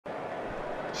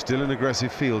Still an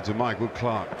aggressive field to Michael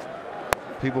Clarke.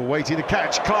 People waiting to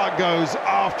catch. Clarke goes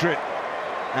after it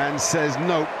and says,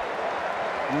 nope,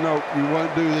 nope, you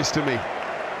won't do this to me.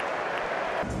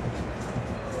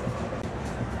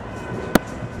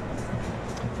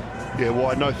 Yeah,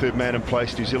 wide, no third man in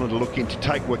place. New Zealand are looking to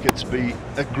take wickets, be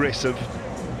aggressive.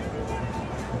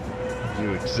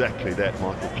 Knew exactly that,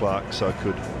 Michael Clarke, so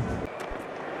could.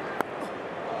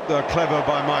 Clever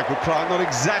by Michael Clarke, not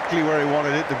exactly where he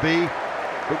wanted it to be,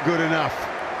 but good enough.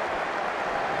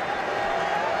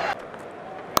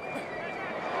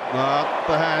 Up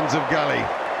the hands of Gully.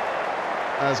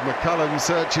 As McCullum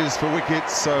searches for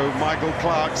wickets, so Michael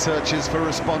Clarke searches for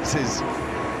responses.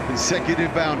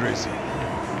 Consecutive boundaries.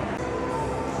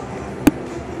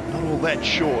 Not all that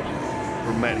short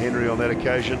from Matt Henry on that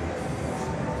occasion.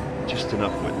 Just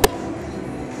enough width.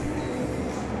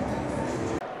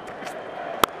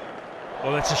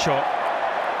 Well, that's a shot.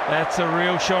 That's a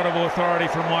real shot of authority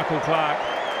from Michael Clarke.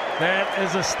 That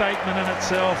is a statement in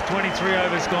itself. 23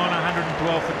 overs gone,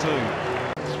 112 for 2.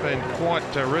 It's been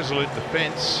quite a resolute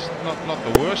defence. Not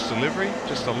the worst delivery,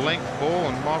 just a length ball,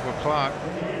 and Michael Clarke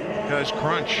goes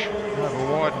crunch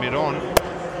over wide mid-on.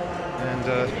 And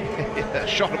a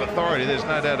shot of authority, there's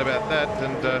no doubt about that,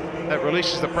 and that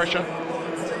releases the pressure.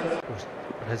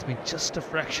 It has been just a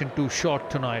fraction too short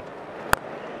tonight.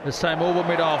 This time over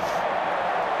mid-off.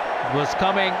 It was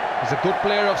coming. He's a good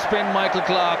player of spin, Michael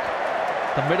Clarke.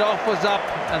 The mid-off was up,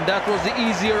 and that was the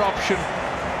easier option.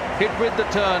 Hit with the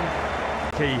turn.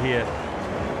 Key here.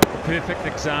 A perfect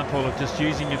example of just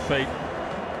using your feet.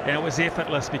 And it was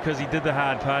effortless because he did the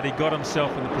hard part. He got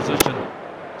himself in the position.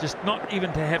 Just not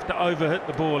even to have to overhit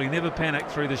the ball. He never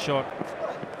panicked through the shot.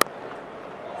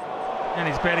 And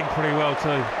he's batting pretty well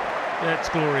too. That's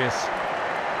glorious.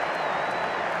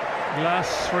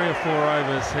 Last 3 or 4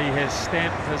 overs, he has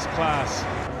stamped his class.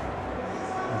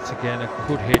 Once again, a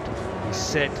good hit. He's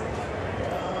set.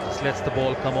 Just lets the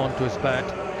ball come onto his bat.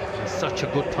 He's such a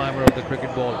good timer of the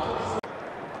cricket ball.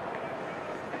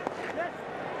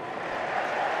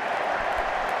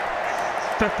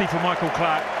 .50 for Michael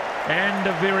Clarke, and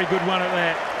a very good one at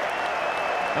that.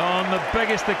 On the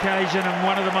biggest occasion and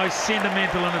one of the most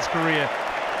sentimental in his career.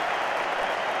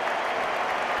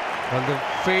 Well, the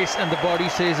face and the body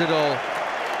says it all.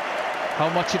 How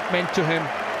much it meant to him.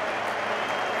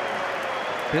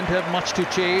 Didn't have much to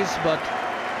chase, but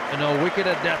you know, wicket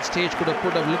at that stage could have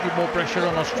put a little more pressure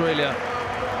on Australia.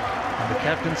 And the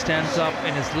captain stands up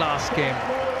in his last game.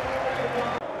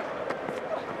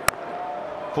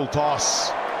 Full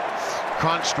toss.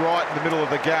 Crunched right in the middle of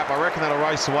the gap. I reckon that'll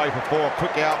race away for 4.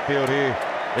 Quick outfield here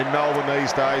in Melbourne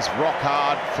these days. Rock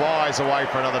hard, flies away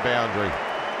for another boundary.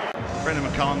 Brendan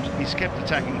McCullum, he's kept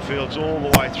attacking fields all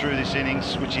the way through this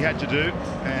innings, which he had to do,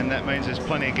 and that means there's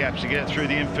plenty of gaps to get it through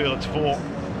the infield. It's 4.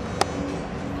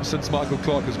 Since Michael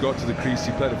Clarke has got to the crease,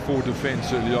 he played a 4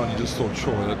 defence early on. He just thought,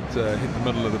 sure, that hit the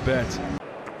middle of the bat.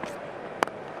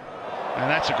 And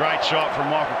that's a great shot from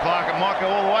Michael Clarke. It might go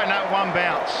all the way, no, 1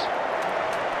 bounce.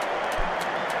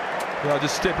 Yeah,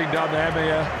 just stepping down the hammer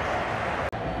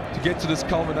here to get to this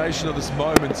culmination of this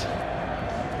moment.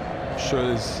 I'm sure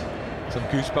there's some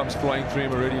goosebumps flying through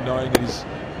him already, knowing that he's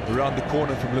around the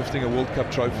corner from lifting a World Cup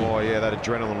trophy. Oh yeah, that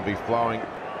adrenaline will be flowing.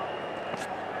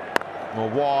 More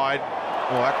wide.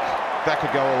 Well, that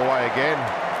could go all the way again.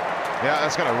 Yeah,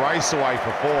 that's going to race away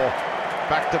for 4.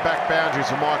 Back-to-back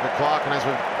boundaries for Michael Clarke, and as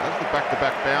the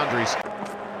back-to-back boundaries.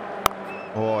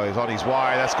 Oh, he's on his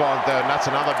way. That's gone third, and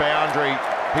that's another boundary.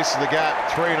 Pisses the gap,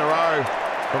 3 in a row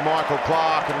for Michael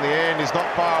Clarke, and the end is not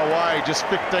far away. Just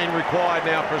 15 required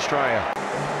now for Australia.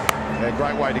 Yeah,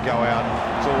 great way to go out.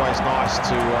 It's always nice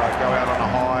to go out on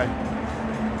a high,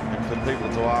 and for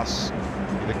people to ask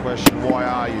the question, why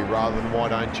are you, rather than why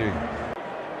don't you?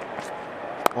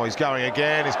 Oh, he's going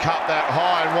again. He's cut that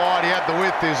high and wide. He had the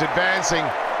width. He was advancing.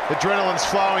 Adrenaline's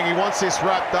flowing. He wants this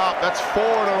wrapped up. That's 4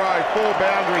 in a row. 4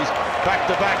 boundaries. Back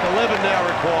to back. 11 now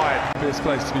required. Best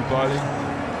place to be bowling.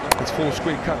 It's 4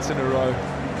 square cuts in a row.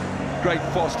 Great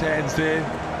fast hands there.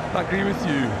 I agree with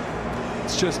you.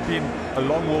 It's just been a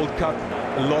long World Cup.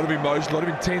 A lot of emotion, a lot of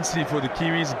intensity for the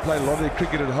Kiwis, and played a lot of their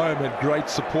cricket at home. Had great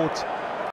support.